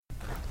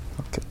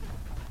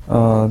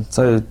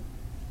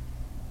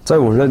在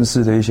我认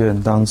识的一些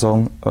人当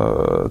中，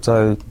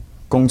在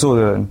工作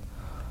的人，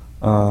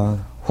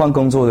换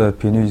工作的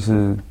频率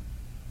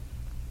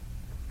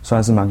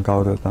算是蛮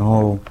高的。然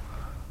后，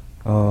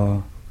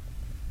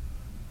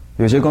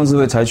有些公司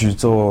会采取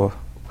做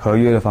合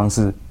约的方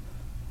式，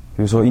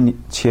比如说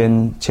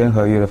签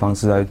合约的方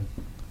式来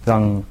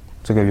让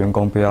这个员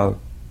工不要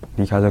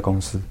离开这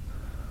公司。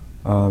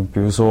比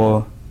如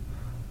说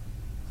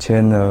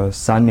签了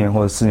3年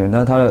或者4年，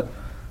但是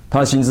他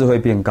的薪资会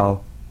变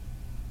高，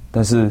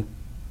但是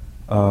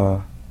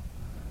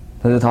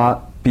他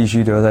必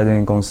须留在这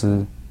间公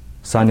司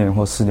3年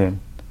或4年。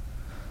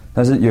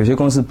但是有些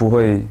公司不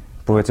会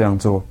这样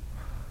做。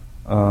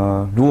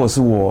如果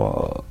是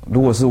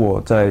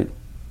我在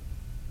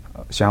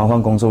想要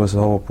换工作的时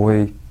候，我不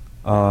会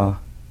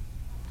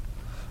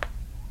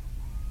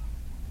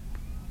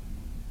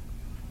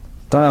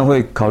当然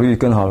会考虑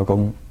更好的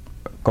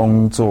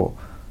工作，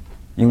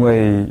因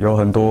为有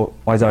很多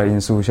外在的因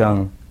素，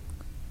像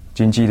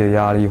经济的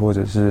压力或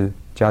者是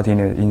家庭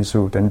的因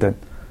素等等，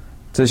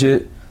这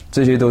些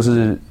都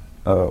是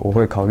我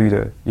会考虑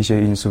的一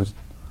些因素。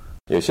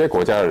有些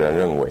国家的人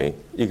认为，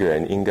一个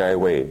人应该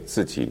为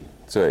自己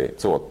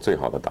做最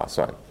好的打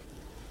算。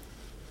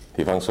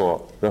比方说，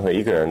任何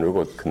一个人如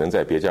果可能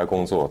在别家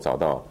工作找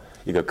到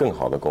一个更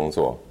好的工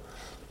作，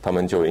他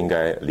们就应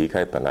该离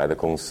开本来的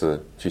公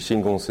司，去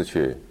新公司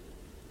去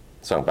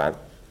上班。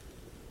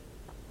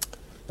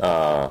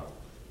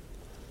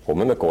我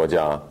们的国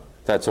家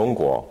在中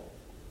国，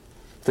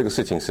这个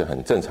事情是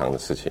很正常的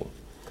事情。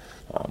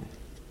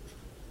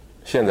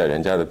现在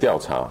人家的调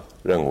查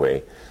认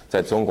为，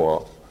在中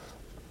国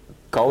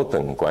高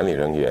等管理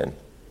人员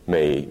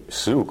每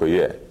15个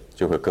月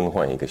就会更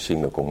换一个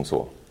新的工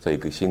作，在一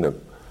个新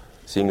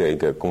的一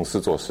个公司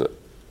做事。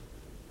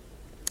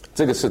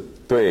这个是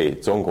对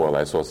中国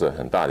来说是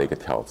很大的一个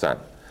挑战，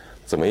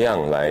怎么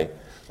样来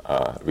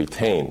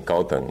retain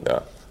高等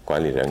的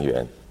管理人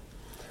员？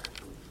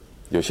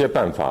有些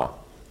办法，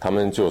他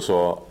们就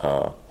说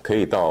可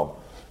以到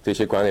这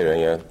些管理人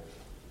员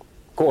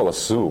过了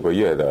15个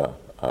月的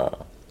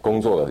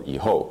工作了以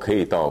后，可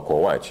以到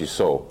国外去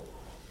受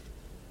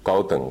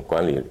高等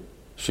管理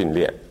训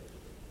练，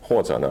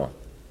或者呢，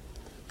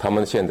他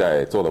们现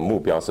在做的目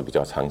标是比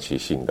较长期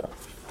性的。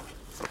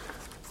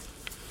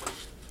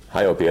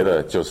还有别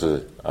的就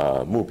是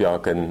目标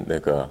跟那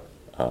个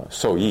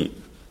受益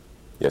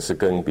也是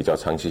跟比较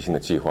长期性的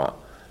计划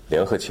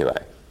联合起来。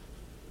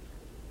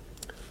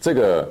这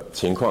个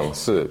情况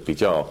是比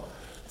较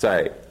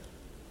在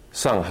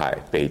上海、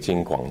北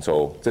京、广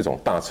州这种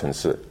大城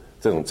市，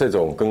这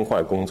种更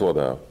换工作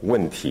的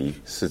问题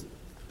是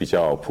比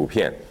较普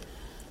遍。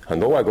很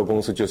多外国公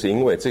司就是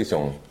因为这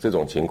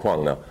种情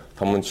况呢，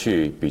他们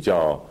去比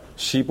较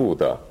西部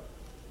的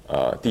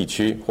地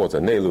区或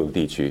者内陆的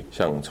地区，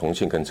像重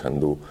庆跟成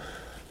都，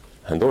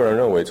很多人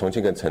认为重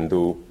庆跟成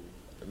都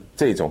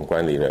这种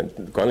管理人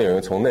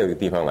员从那个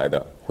地方来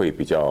的会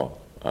比较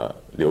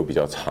留比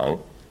较长，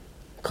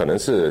可能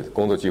是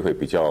工作机会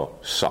比较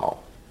少。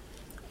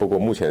不过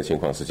目前的情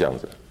况是这样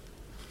子。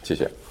谢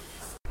谢。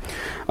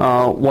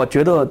我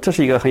觉得这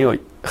是一个很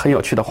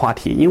有趣的话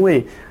题，因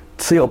为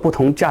持有不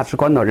同价值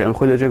观的人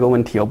会对这个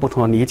问题有不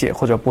同的理解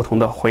或者不同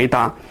的回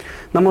答。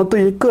那么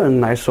对于个人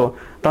来说，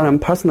当然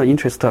personal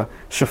interest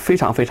是非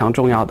常非常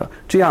重要的，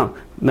这样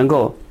能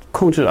够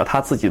控制了他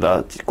自己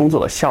的工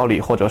作的效率，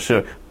或者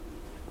是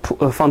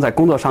放在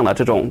工作上的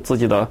这种自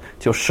己的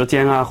就时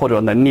间啊或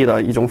者能力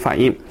的一种反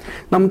应。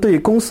那么对于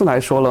公司来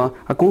说呢，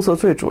公司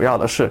最主要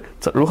的是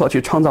如何去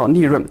创造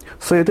利润，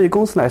所以对于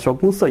公司来说，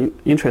公司的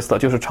interest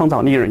就是创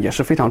造利润也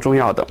是非常重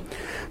要的。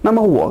那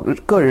么我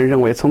个人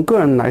认为，从个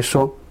人来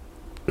说，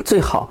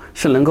最好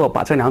是能够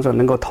把这两者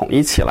能够统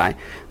一起来，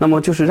那么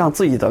就是让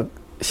自己的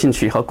兴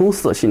趣和公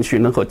司的兴趣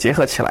能够结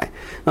合起来。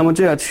那么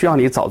这要需要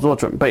你早做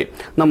准备，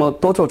那么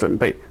多做准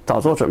备，早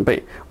做准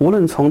备。无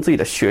论从自己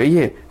的学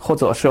业或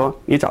者说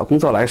你找工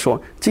作来说，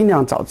尽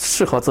量找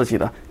适合自己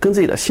的、跟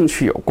自己的兴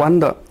趣有关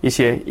的一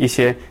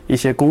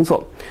些工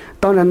作。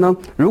当然呢，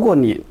如果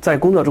你在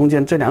工作中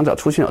间这两者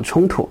出现了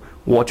冲突，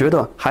我觉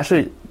得还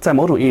是在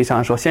某种意义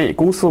上说，先以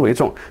公司为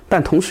重，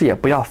但同时也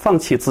不要放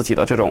弃自己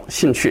的这种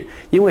兴趣，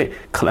因为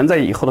可能在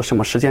以后的什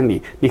么时间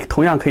里，你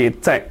同样可以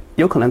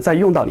有可能再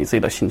用到你自己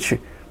的兴趣。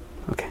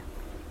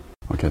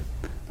OK，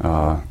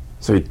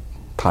 所以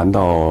谈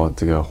到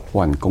这个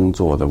换工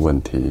作的问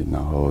题，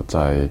然后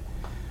在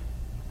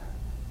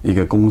一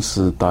个公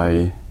司待，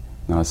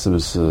那是不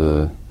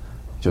是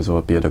就说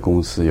别的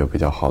公司有比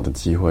较好的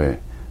机会，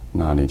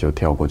那你就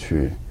跳过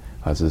去，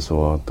还是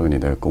说对你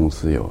的公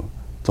司有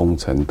忠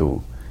诚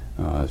度，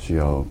需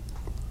要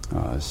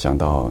想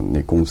到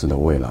你公司的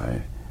未来，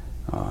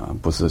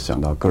不是想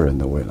到个人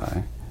的未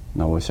来。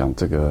那我想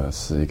这个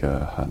是一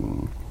个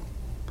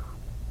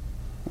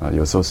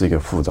有时候是一个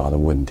复杂的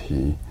问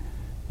题，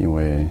因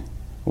为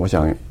我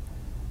想，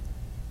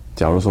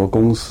假如说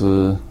公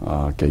司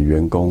给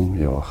员工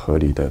有合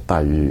理的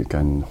待遇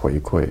跟回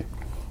馈，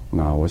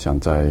那我想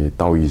在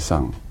道义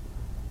上，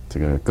这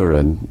个个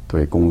人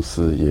对公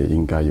司也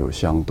应该有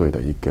相对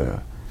的一个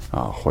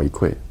回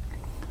馈。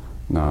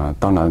那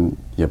当然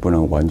也不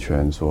能完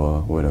全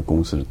说为了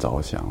公司着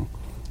想，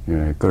因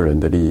为个人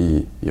的利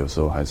益有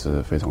时候还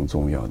是非常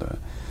重要的。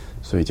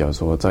所以假如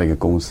说在一个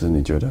公司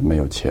你觉得没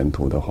有前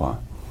途的话，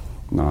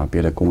那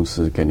别的公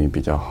司给你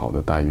比较好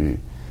的待遇，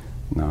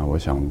那我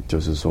想就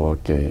是说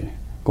给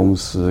公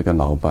司跟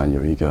老板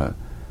有一个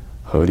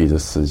合理的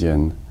时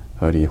间、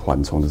合理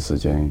缓冲的时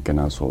间，跟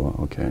他说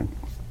OK，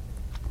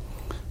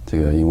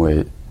 这个因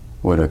为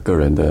为了个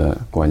人的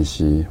关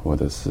系或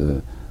者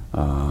是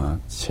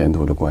前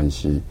途的关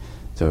系，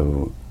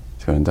就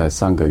可能在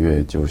3个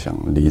月就想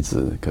离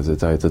职，可是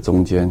在这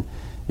中间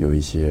有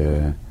一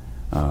些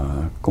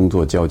工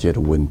作交接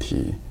的问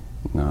题，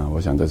那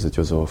我想这是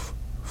就是说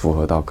符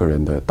合到个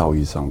人的道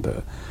义上的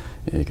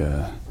一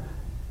个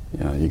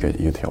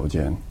条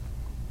件，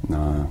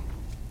那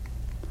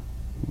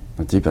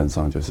基本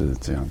上就是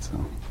这样子。